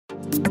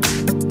Welcome,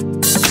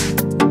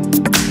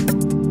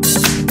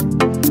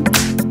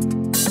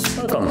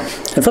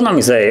 in front of me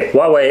is a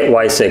Huawei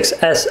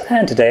Y6s,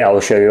 and today I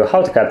will show you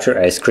how to capture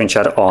a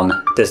screenshot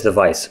on this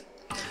device.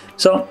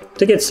 So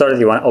to get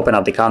started, you want to open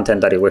up the content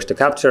that you wish to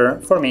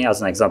capture. For me,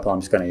 as an example, I'm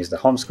just going to use the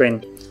home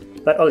screen,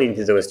 but all you need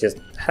to do is just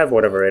have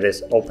whatever it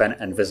is open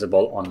and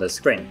visible on the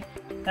screen.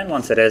 And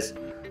once it is,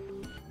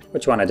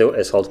 what you want to do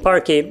is hold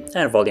power key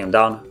and volume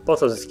down,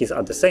 both of those keys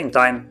at the same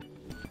time,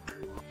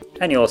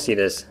 and you will see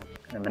this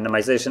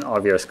minimization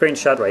of your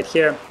screenshot right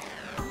here.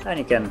 And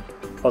you can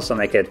also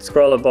make it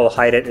scrollable,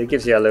 hide it. It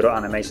gives you a little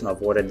animation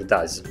of what it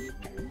does.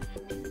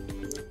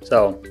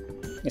 So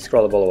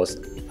scrollable was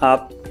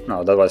up,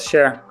 no, that was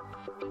share.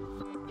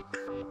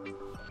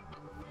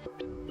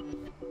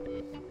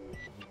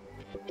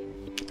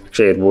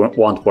 Actually, it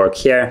won't work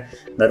here.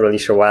 Not really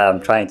sure why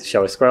I'm trying to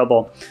show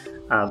scrollable.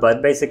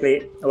 But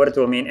basically, what it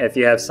will mean if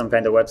you have some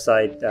kind of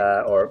website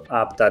or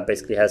app that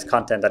basically has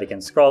content that you can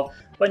scroll,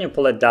 when you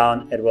pull it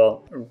down, it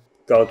will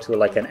go to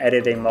like an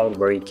editing mode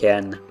where you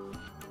can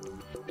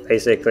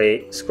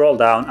basically scroll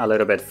down a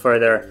little bit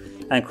further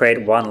and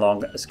create one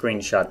long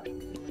screenshot.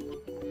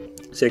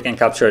 So you can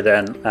capture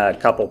then a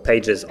couple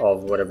pages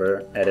of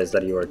whatever it is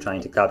that you are trying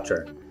to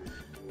capture.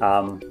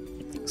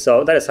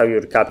 So that is how you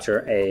would capture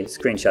a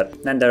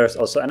screenshot. Then there's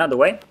also another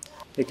way.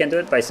 You can do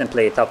it by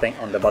simply tapping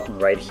on the button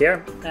right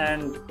here,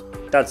 and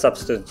that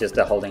substitutes just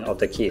the holding of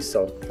the keys.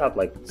 So tap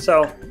like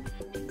so,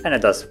 and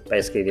it does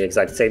basically the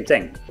exact same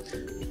thing.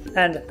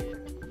 And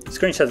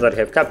screenshots that you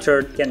have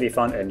captured can be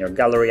found in your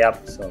gallery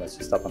app. So let's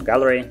just tap on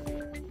gallery,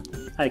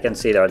 and you can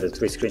see there are the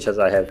 3 screenshots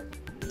I have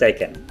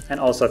taken. And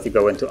also if you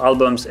go into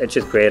albums, it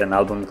should create an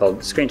album called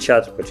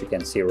screenshots, which you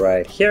can see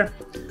right here.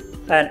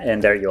 And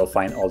in there you'll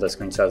find all the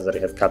screenshots that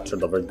you have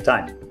captured over the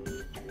time.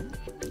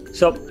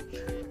 So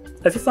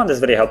if you found this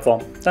video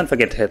helpful, don't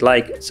forget to hit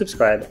like,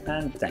 subscribe,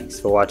 and thanks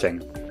for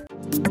watching.